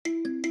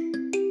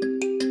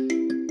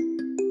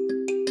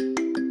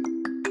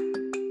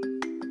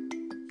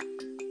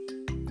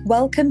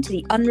Welcome to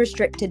the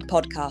Unrestricted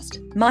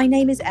podcast. My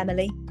name is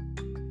Emily.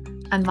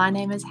 And my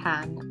name is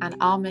Han, and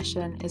our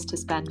mission is to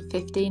spend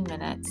 15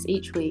 minutes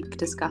each week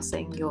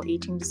discussing your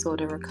eating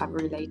disorder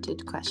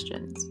recovery-related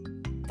questions.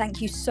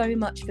 Thank you so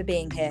much for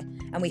being here,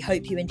 and we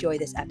hope you enjoy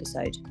this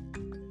episode.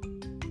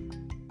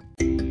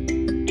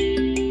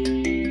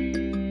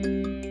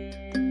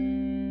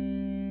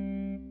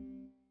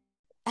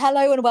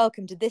 Hello and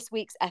welcome to this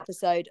week's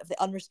episode of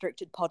the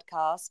Unrestricted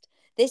podcast.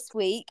 This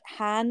week,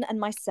 Han and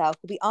myself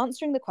will be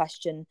answering the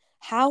question,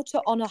 how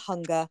to honour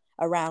hunger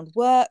around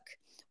work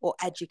or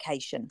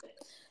education.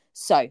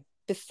 So,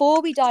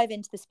 before we dive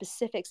into the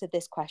specifics of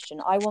this question,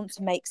 I want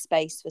to make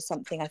space for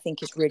something I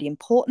think is really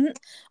important.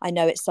 I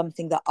know it's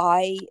something that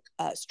I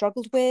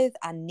struggled with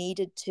and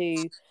needed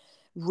to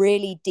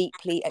really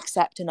deeply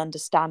accept and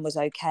understand was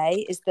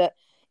okay, is that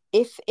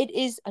if it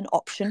is an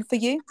option for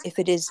you, if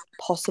it is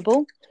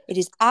possible, it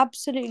is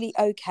absolutely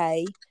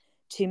okay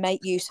to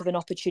make use of an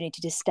opportunity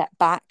to step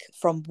back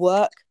from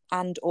work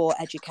and or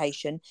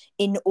education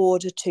in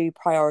order to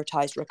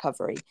prioritize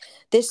recovery.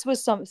 This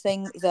was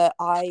something that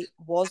I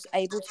was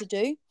able to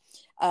do,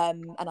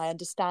 and I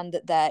understand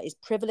that there is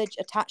privilege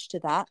attached to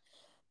that,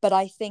 but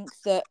I think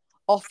that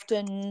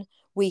often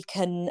we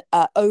can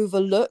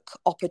overlook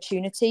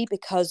opportunity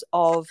because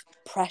of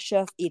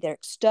pressure, either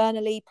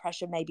externally,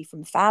 pressure maybe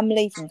from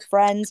family, from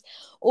friends,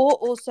 or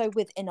also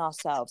within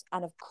ourselves,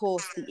 and of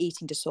course the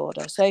eating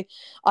disorder. So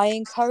I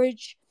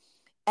encourage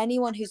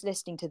anyone who's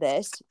listening to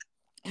this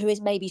who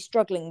is maybe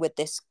struggling with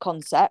this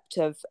concept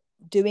of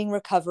doing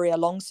recovery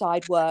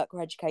alongside work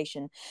or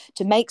education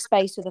to make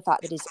space for the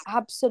fact that it's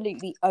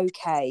absolutely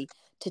okay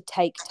to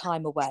take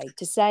time away,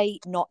 to say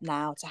not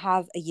now, to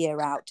have a year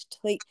out,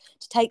 to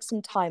take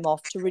some time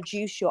off, to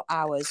reduce your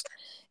hours.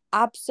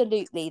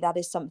 Absolutely, that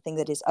is something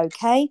that is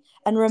okay.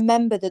 And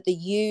remember that the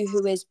you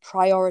who is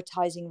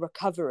prioritizing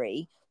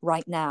recovery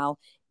right now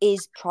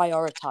is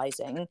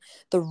prioritizing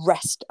the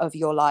rest of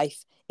your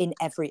life in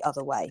every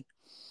other way.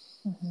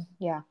 Mm-hmm.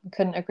 Yeah, I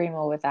couldn't agree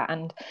more with that.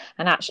 And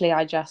actually,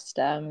 I just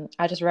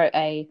wrote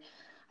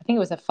I think it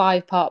was a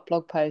 5-part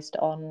blog post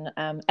on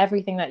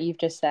everything that you've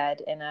just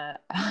said in a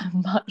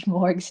much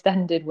more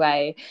extended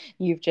way.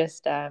 You've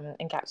just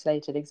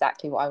encapsulated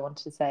exactly what I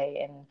wanted to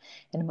say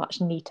in a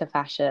much neater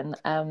fashion.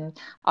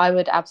 I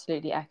would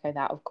absolutely echo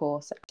that, of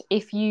course.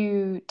 If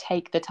you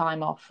take the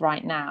time off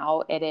right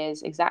now, it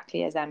is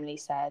exactly as Emily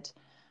said,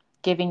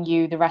 giving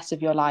you the rest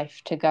of your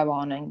life to go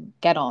on and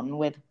get on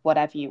with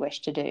whatever you wish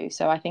to do.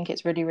 So I think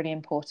it's really, really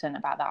important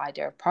about that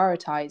idea of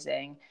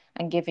prioritizing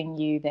and giving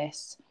you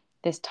this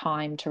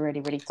time to really,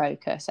 really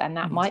focus. And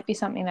that might be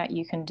something that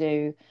you can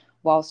do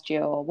whilst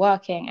you're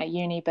working at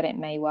uni, but it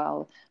may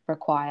well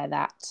require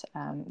that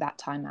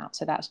time out.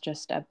 So that's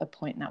just a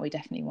point that we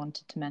definitely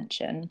wanted to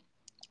mention.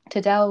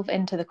 To delve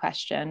into the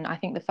question, I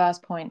think the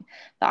first point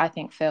that I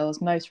think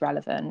feels most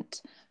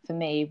relevant for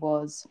me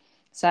was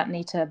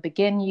certainly to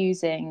begin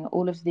using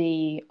all of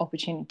the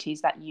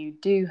opportunities that you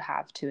do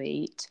have to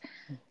eat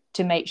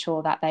to make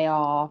sure that they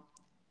are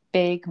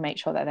big, make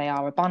sure that they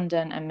are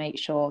abundant, and make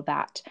sure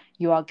that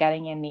you are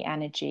getting in the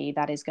energy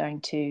that is going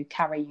to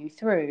carry you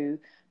through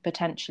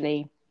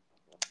potentially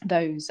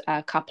those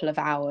couple of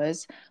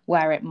hours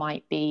where it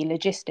might be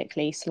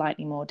logistically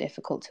slightly more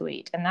difficult to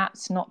eat. And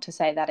that's not to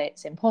say that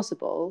it's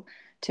impossible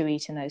to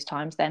eat in those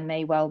times. There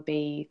may well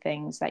be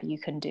things that you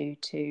can do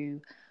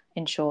to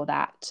ensure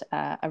that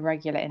a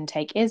regular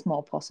intake is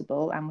more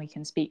possible, and we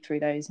can speak through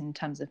those in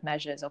terms of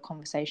measures or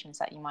conversations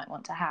that you might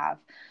want to have.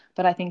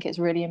 But I think it's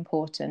really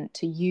important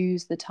to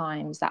use the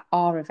times that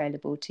are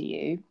available to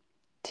you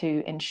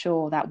to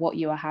ensure that what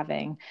you are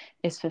having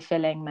is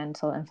fulfilling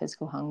mental and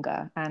physical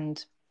hunger.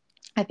 And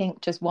I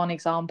think just one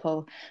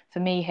example for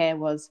me here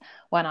was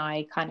when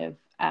I kind of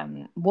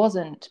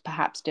wasn't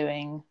perhaps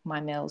doing my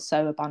meals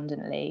so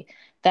abundantly,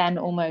 then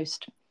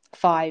almost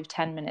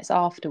 5-10 minutes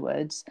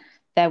afterwards,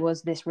 there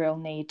was this real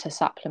need to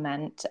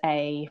supplement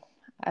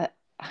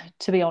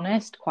to be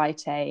honest,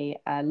 quite a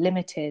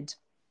limited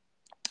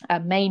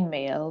main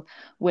meal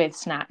with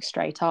snacks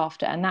straight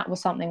after. And that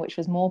was something which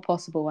was more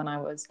possible when I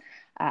was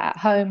at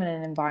home in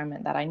an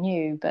environment that I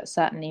knew, but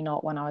certainly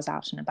not when I was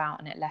out and about,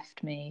 and it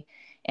left me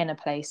in a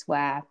place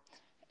where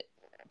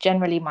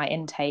generally my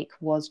intake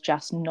was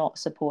just not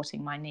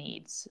supporting my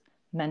needs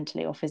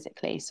mentally or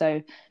physically.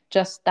 So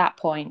just that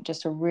point,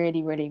 just to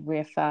really, really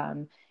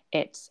reaffirm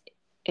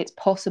it's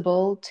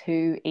possible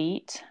to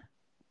eat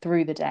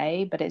through the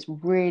day, but it's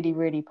really,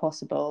 really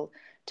possible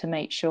to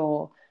make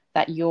sure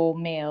that your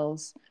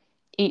meals,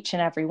 each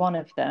and every one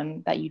of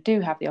them, that you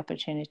do have the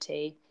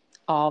opportunity,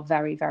 are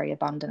very, very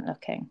abundant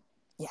looking.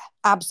 Yeah,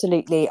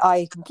 absolutely.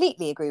 I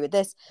completely agree with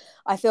this.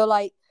 I feel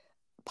like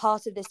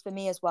part of this for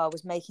me as well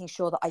was making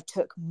sure that I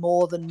took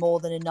more than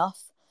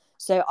enough.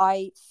 So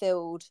I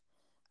filled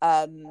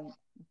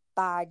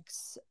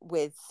bags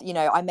with,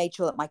 I made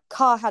sure that my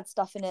car had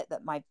stuff in it,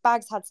 that my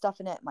bags had stuff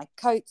in it, my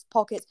coats,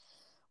 pockets,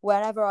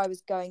 whenever I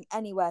was going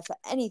anywhere for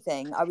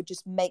anything, I would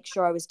just make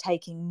sure I was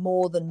taking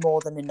more than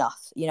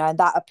enough, you know, and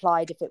that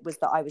applied if it was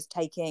that I was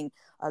taking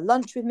a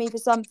lunch with me for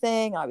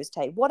something, I was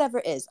taking whatever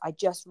it is, I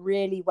just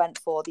really went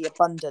for the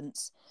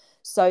abundance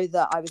so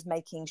that I was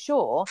making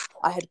sure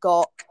I had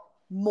got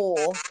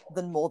more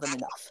than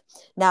enough.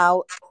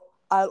 Now,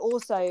 I'll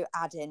also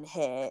add in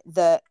here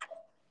that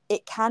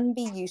it can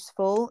be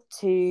useful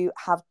to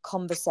have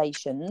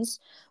conversations,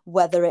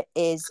 whether it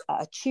is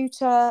a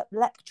tutor,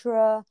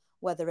 lecturer,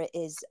 whether it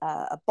is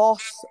a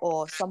boss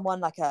or someone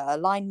like a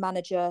line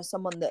manager,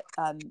 someone that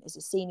is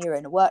a senior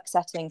in a work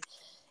setting.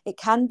 It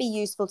can be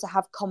useful to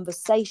have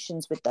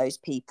conversations with those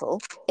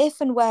people if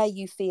and where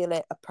you feel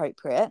it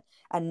appropriate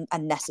and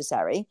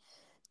necessary,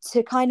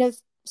 to kind of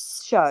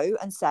show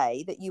and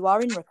say that you are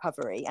in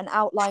recovery and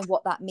outline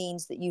what that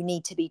means that you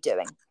need to be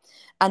doing,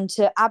 and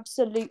to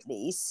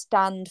absolutely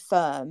stand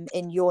firm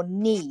in your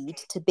need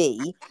to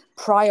be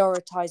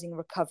prioritizing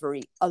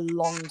recovery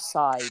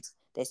alongside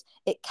this.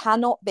 It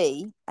cannot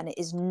be, and it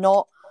is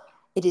not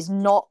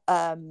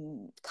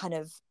kind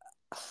of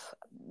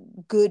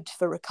good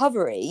for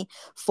recovery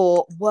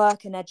for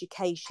work and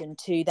education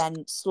to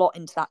then slot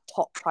into that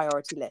top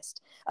priority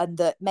list, and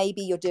that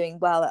maybe you're doing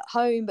well at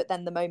home, but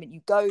then the moment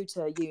you go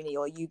to uni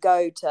or you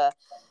go to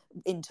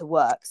into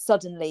work,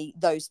 suddenly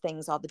those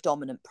things are the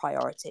dominant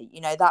priority.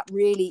 You know, that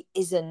really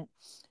isn't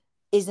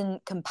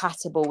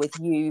compatible with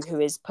you who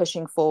is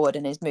pushing forward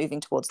and is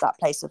moving towards that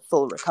place of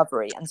full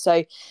recovery. And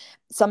so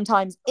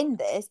sometimes in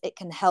this, it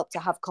can help to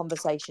have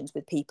conversations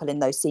with people in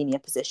those senior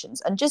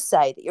positions and just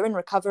say that you're in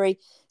recovery.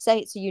 Say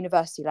it's a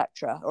university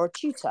lecturer or a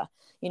tutor,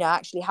 you know,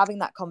 actually having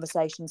that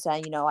conversation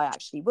saying, you know, I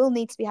actually will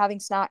need to be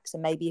having snacks.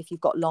 And maybe if you've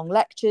got long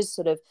lectures,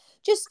 sort of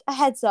just a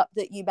heads up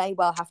that you may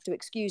well have to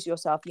excuse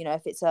yourself, you know,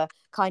 if it's a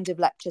kind of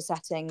lecture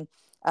setting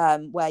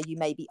where you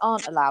maybe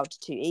aren't allowed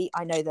to eat.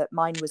 I know that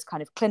mine was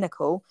kind of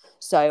clinical,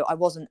 so I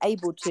wasn't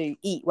able to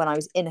eat when I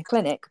was in a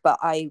clinic, but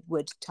I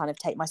would kind of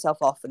take myself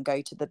off and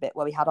go to the bit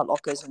where we had our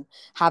lockers and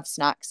have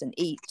snacks and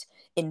eat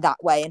in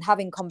that way. And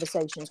having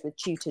conversations with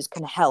tutors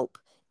can help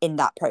in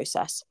that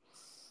process.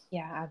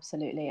 Yeah,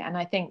 absolutely. And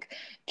I think,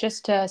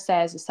 just to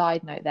say as a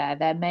side note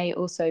there may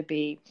also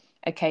be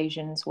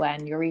occasions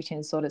when your eating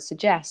disorder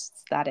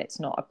suggests that it's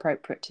not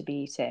appropriate to be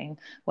eating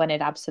when it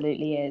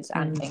absolutely is,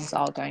 and things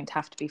are going to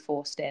have to be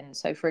forced in.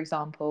 So, for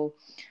example,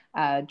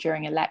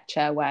 during a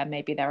lecture where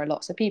maybe there are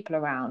lots of people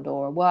around,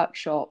 or a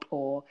workshop,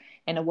 or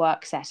in a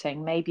work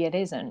setting, maybe it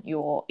isn't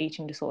your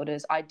eating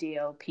disorder's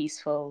ideal,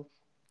 peaceful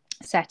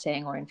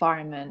setting or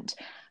environment,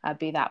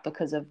 be that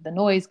because of the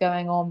noise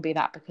going on, be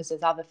that because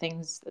there's other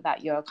things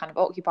that you're kind of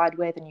occupied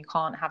with and you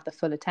can't have the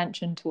full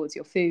attention towards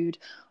your food.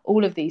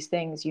 All of these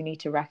things you need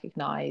to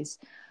recognize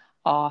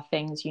are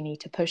things you need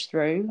to push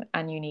through,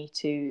 and you need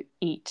to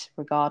eat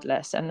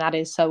regardless. And that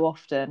is so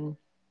often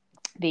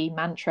the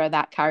mantra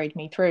that carried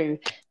me through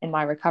in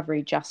my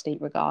recovery: just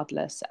eat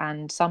regardless.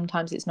 And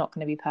sometimes it's not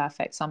going to be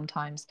perfect.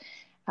 Sometimes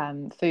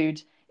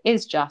food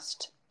is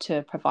just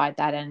to provide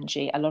that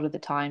energy. A lot of the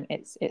time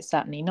it's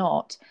certainly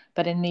not.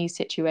 But in these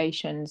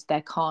situations,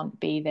 there can't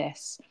be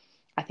this,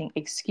 I think,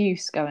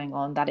 excuse going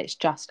on that it's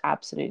just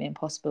absolutely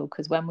impossible.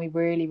 Because when we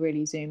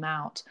really zoom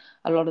out,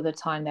 a lot of the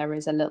time there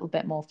is a little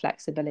bit more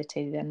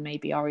flexibility than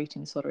maybe our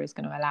eating disorder is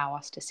going to allow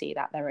us to see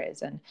that there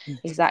is. And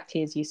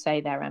exactly as you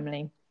say there,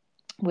 Emily,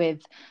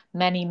 with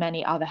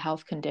many other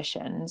health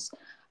conditions,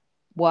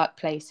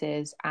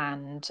 workplaces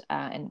and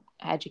in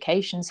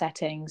education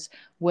settings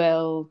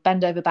will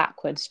bend over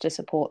backwards to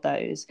support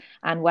those.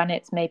 And when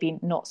it's maybe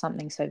not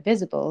something so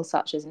visible,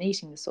 such as an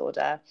eating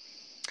disorder,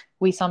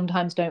 we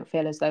sometimes don't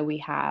feel as though we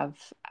have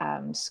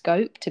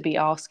scope to be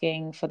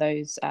asking for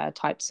those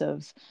types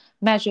of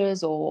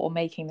measures, or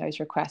making those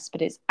requests.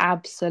 But it's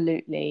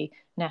absolutely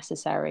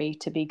necessary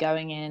to be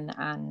going in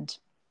and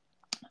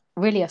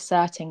really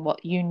asserting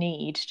what you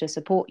need to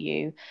support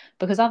you,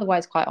 because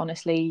otherwise, quite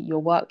honestly, your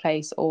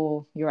workplace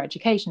or your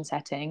education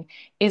setting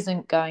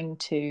isn't going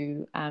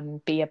to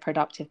be a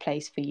productive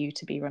place for you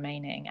to be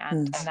remaining.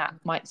 And that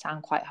might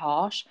sound quite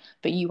harsh,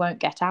 but you won't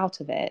get out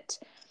of it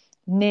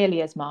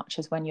nearly as much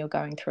as when you're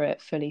going through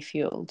it fully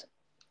fueled.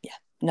 Yeah,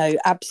 no,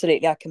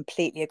 absolutely. I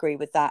completely agree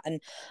with that.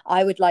 And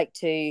I would like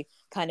to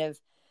kind of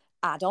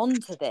add on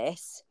to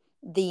this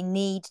the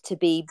need to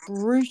be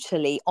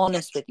brutally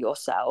honest with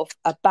yourself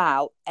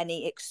about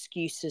any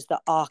excuses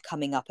that are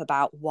coming up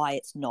about why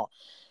it's not.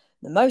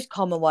 The most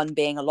common one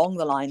being along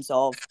the lines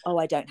of, oh,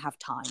 I don't have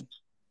time.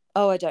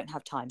 Oh, I don't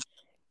have time.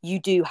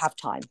 You do have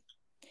time.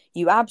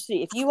 You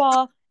absolutely, if you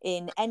are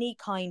in any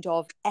kind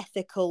of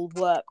ethical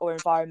work or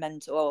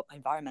environmental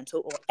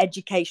or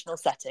educational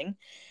setting,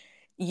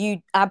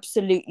 you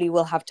absolutely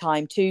will have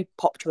time to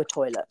pop to a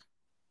toilet.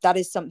 That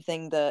is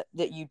something that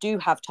you do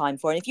have time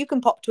for. And if you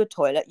can pop to a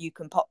toilet, you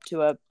can pop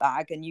to a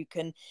bag and you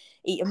can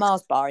eat a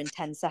Mars bar in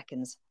 10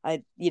 seconds.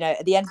 You know,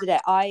 at the end of the day,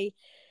 I,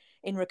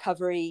 in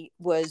recovery,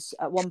 was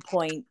at one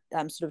point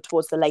sort of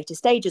towards the later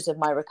stages of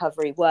my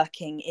recovery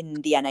working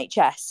in the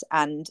NHS.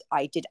 And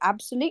I did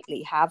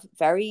absolutely have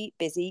very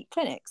busy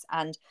clinics.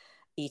 And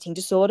eating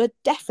disorder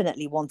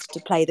definitely wanted to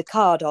play the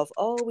card of,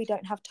 oh, we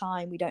don't have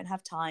time,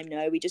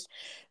 no,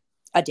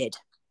 I did.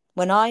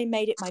 When I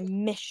made it my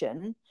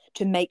mission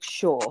to make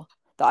sure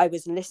that I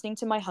was listening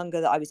to my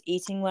hunger, that I was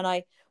eating when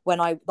I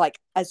like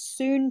as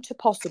soon to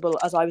possible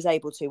as I was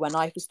able to, when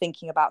I was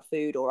thinking about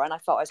food or when I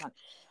felt I was hungry,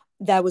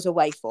 there was a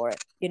way for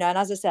it, and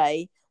as I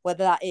say,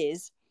 whether that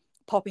is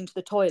popping to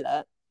the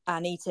toilet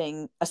and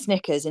eating a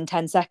Snickers in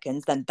 10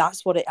 seconds, then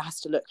that's what it has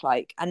to look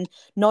like. And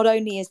not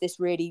only is this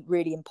really,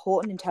 really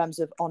important in terms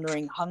of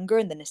honouring hunger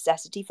and the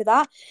necessity for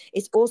that,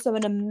 it's also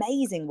an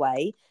amazing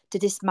way to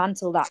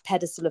dismantle that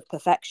pedestal of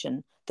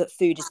perfection that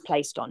food is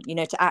placed on,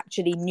 to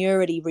actually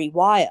neurally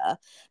rewire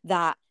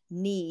that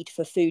need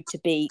for food to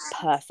be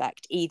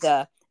perfect,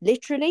 either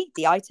literally,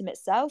 the item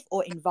itself,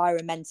 or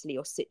environmentally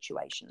or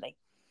situationally.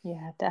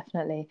 Yeah,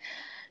 definitely.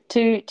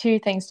 Two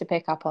things to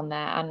pick up on there,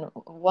 and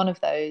one of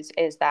those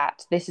is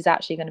that this is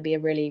actually going to be a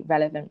really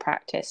relevant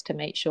practice to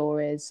make sure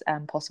is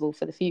possible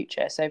for the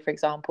future. So, for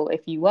example,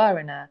 if you were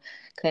in a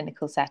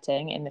clinical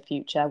setting in the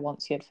future,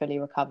 once you had fully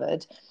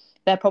recovered,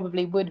 there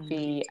probably would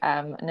be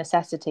a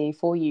necessity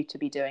for you to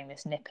be doing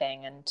this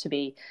nipping and to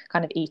be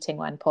kind of eating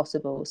when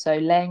possible. So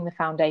laying the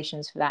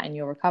foundations for that in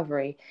your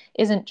recovery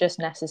isn't just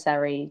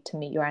necessary to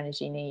meet your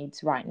energy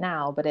needs right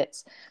now, but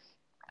it's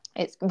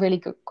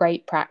really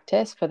great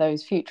practice for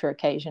those future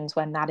occasions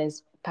when that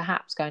is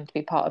perhaps going to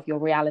be part of your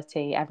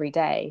reality every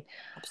day.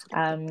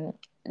 Absolutely.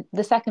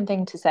 The second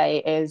thing to say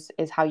is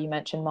how you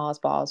mentioned Mars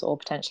bars or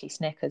potentially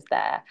Snickers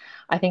there.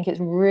 I think it's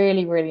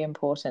really, really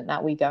important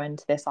that we go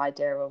into this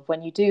idea of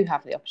when you do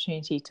have the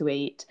opportunity to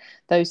eat,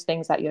 those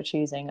things that you're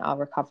choosing are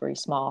recovery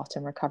smart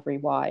and recovery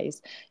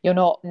wise. You're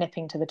not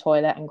nipping to the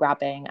toilet and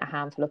grabbing a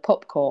handful of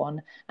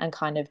popcorn and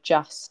kind of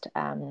just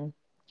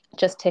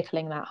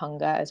tickling that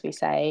hunger, as we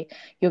say.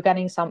 You're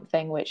getting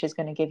something which is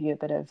going to give you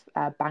a bit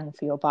of bang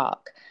for your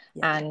buck.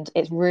 Yeah. And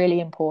it's really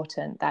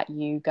important that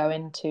you go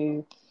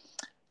into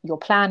your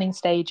planning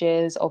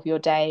stages of your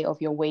day, of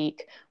your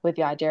week, with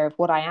the idea of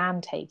what I am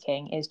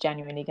taking is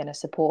genuinely going to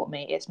support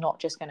me. It's not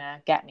just going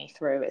to get me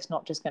through. It's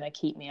not just going to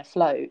keep me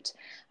afloat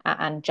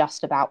and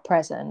just about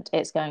present.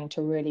 It's going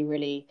to really,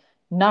 really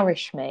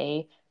nourish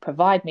me,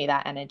 provide me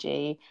that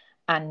energy,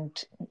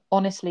 and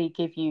honestly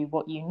give you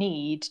what you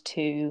need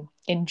to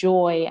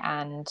enjoy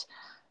and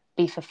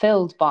be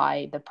fulfilled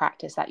by the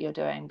practice that you're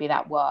doing, be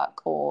that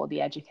work or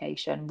the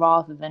education,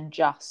 rather than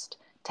just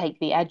take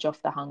the edge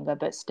off the hunger,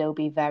 but still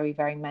be very,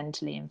 very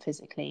mentally and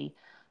physically,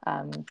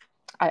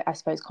 I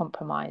suppose,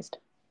 compromised.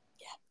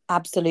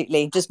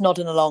 Absolutely. Just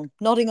nodding along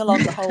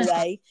the whole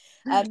way.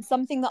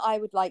 Something that I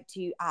would like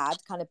to add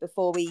kind of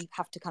before we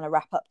have to kind of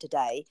wrap up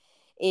today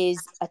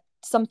is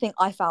something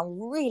I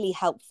found really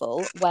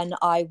helpful when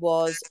I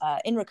was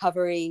in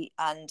recovery.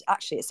 And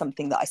actually it's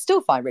something that I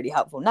still find really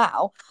helpful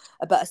now,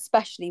 but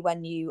especially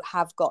when you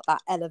have got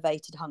that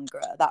elevated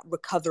hunger, that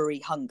recovery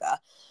hunger,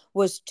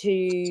 was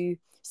to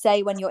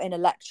say when you're in a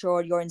lecture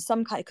or you're in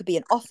some kind, it could be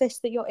an office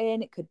that you're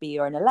in, it could be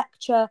you're in a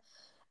lecture,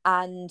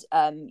 and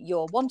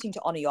you're wanting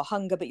to honor your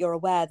hunger, but you're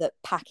aware that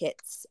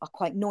packets are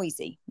quite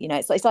noisy.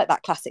 It's like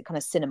that classic kind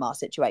of cinema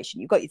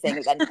situation. You've got your thing,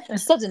 and then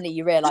suddenly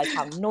you realize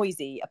how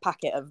noisy a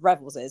packet of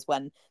Revels is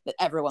when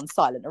everyone's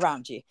silent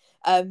around you.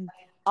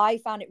 I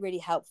found it really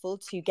helpful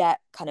to get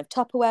kind of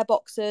Tupperware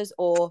boxes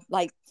or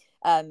like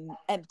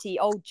empty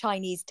old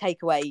Chinese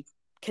takeaway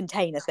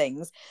container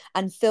things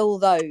and fill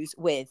those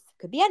with,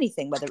 could be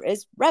anything, whether it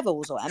is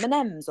Revels or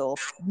M&Ms or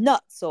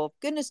nuts or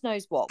goodness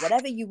knows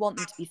whatever you want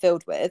them to be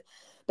filled with.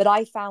 But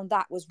I found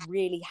that was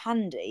really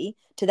handy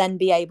to then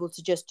be able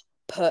to just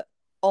put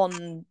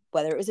on,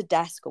 whether it was a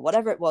desk or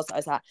whatever it was that I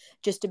was at,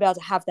 just to be able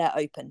to have that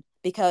open,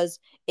 because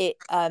it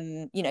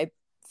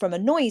from a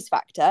noise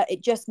factor,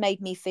 it just made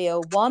me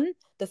feel, one,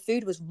 the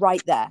food was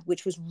right there,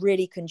 which was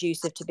really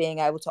conducive to being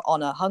able to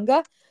honor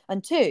hunger.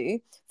 And two,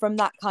 from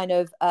that kind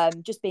of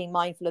just being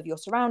mindful of your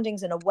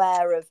surroundings and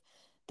aware of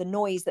the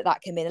noise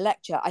that can be in a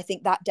lecture, I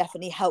think that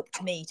definitely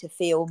helped me to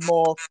feel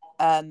more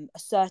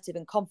assertive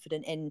and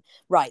confident in,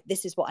 right,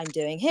 this is what I'm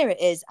doing, here it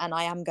is, and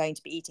I am going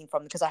to be eating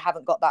from, because I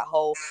haven't got that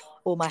whole,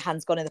 all my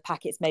hands gone in the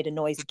packets, made a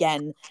noise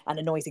again, and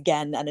a noise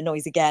again, and a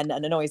noise again,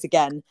 and a noise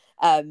again.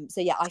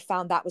 So yeah, I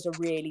found that was a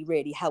really,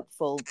 really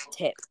helpful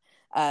tip.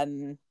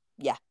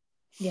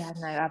 Yeah,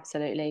 no,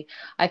 absolutely.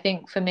 I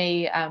think for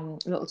me,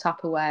 little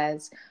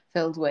Tupperwares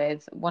filled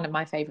with one of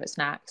my favourite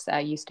snacks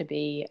used to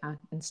be,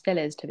 and still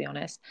is, to be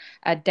honest,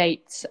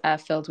 dates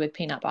filled with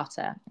peanut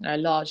butter,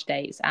 large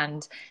dates.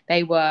 And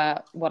they were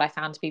what I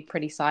found to be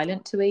pretty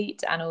silent to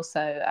eat and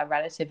also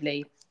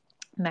relatively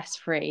mess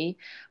free.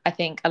 I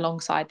think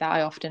alongside that,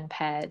 I often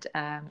paired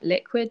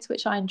liquids,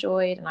 which I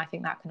enjoyed. And I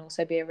think that can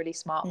also be a really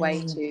smart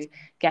way to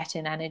get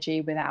in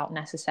energy without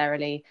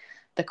necessarily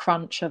the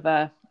crunch of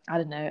a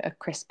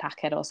crisp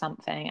packet or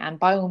something. And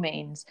by all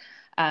means,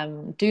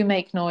 do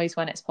make noise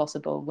when it's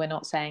possible. We're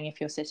not saying if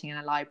you're sitting in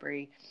a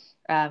library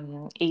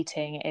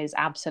eating is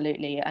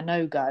absolutely a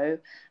no-go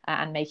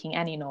and making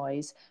any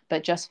noise,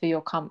 but just for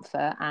your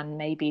comfort and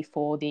maybe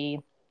for the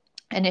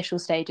initial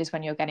stages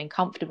when you're getting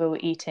comfortable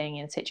eating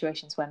in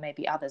situations where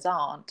maybe others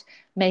aren't,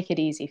 make it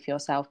easy for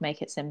yourself,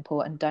 make it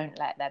simple, and don't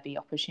let there be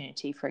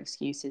opportunity for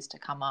excuses to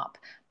come up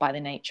by the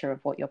nature of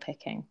what you're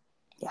picking.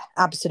 Yeah,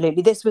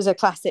 absolutely. This was a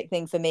classic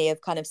thing for me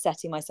of kind of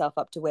setting myself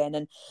up to win.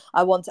 And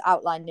I want to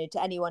outline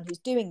to anyone who's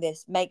doing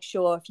this, make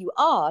sure if you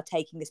are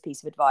taking this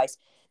piece of advice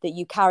that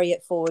you carry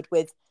it forward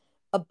with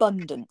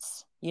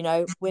abundance. You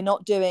know, we're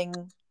not doing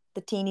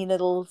the teeny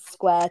little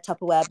square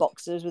Tupperware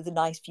boxes with a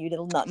nice few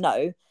little nut.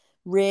 No,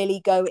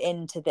 really go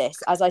into this.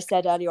 As I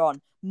said earlier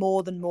on,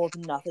 more than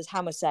enough, as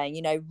Hannah was saying,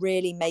 you know,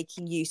 really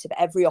making use of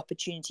every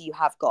opportunity you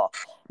have got.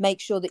 Make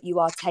sure that you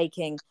are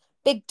taking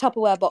big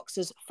Tupperware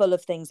boxes full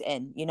of things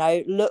in, you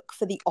know, look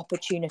for the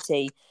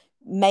opportunity,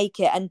 make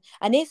it. And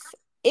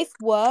if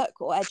work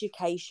or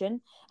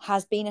education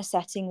has been a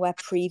setting where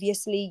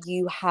previously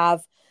you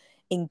have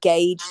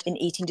engaged in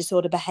eating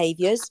disorder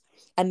behaviors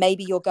and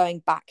maybe you're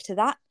going back to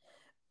that,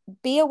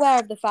 be aware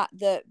of the fact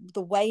that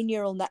the way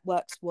neural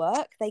networks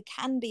work, they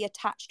can be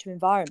attached to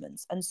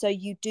environments. And so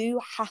you do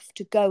have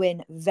to go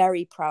in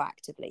very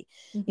proactively.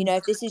 Mm-hmm. You know,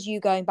 if this is you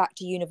going back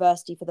to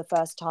university for the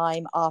first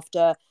time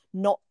after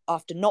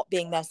not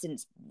being there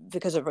since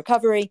because of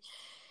recovery,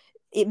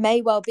 it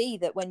may well be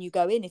that when you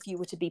go in, if you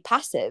were to be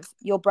passive,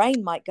 your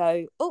brain might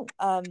go,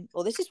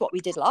 well, this is what we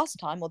did last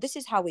time, or this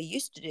is how we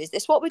used to do. Is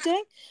this what we're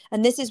doing?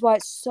 And this is why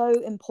it's so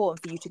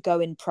important for you to go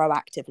in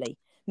proactively.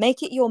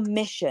 Make it your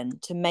mission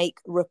to make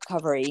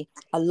recovery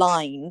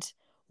aligned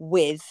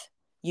with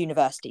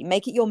university.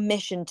 Make it your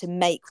mission to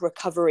make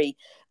recovery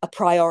a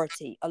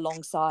priority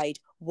alongside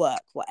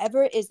work.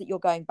 Whatever it is that you're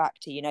going back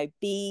to, you know,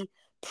 be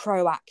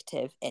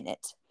proactive in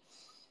it.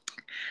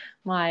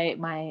 My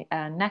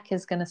neck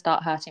is going to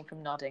start hurting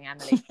from nodding,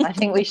 Emily. I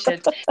think we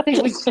should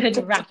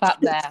wrap up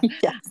there.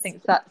 Yes. I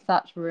think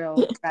such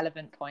real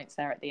relevant points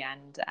there at the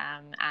end.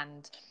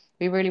 And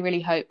we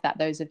really hope that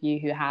those of you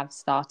who have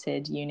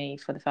started uni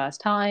for the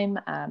first time,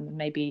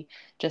 maybe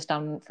just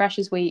on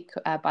Freshers Week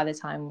by the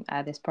time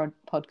this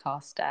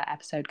podcast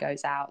episode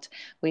goes out,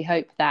 we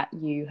hope that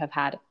you have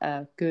had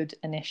a good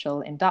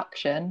initial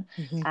induction.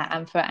 Mm-hmm.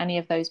 And for any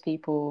of those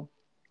people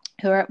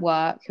who are at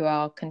work, who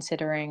are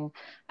considering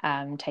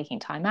taking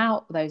time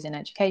out, those in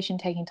education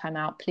taking time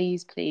out,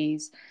 please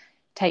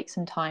take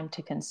some time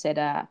to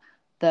consider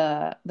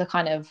the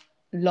kind of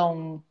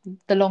long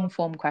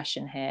form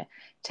question here.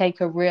 Take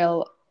a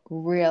real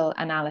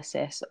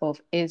analysis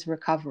of, is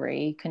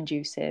recovery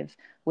conducive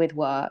with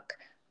work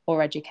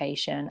or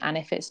education? And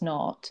if it's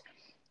not,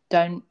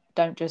 don't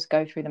just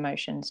go through the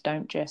motions.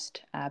 Don't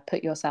just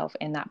put yourself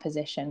in that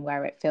position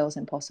where it feels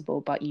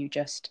impossible, but you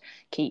just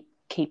keep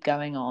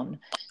going on.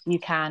 You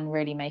can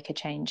really make a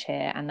change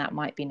here, and that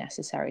might be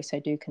necessary. So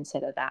do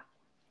consider that.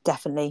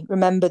 Definitely.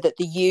 Remember that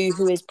the you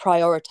who is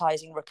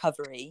prioritizing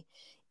recovery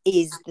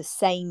is the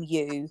same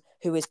you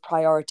who is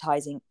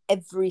prioritizing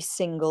every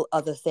single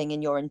other thing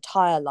in your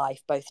entire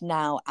life, both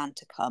now and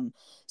to come.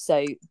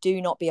 So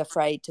do not be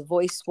afraid to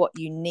voice what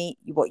you need,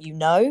 what you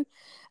know,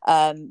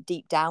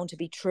 deep down to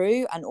be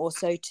true, and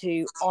also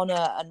to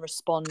honor and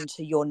respond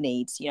to your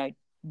needs. You know,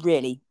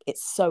 really,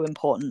 it's so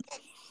important.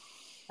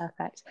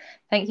 Perfect.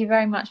 Thank you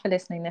very much for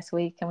listening this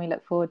week, and we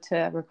look forward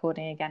to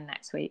recording again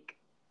next week.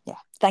 Yeah.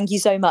 Thank you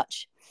so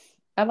much.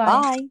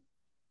 Bye-bye.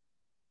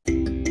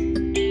 Bye.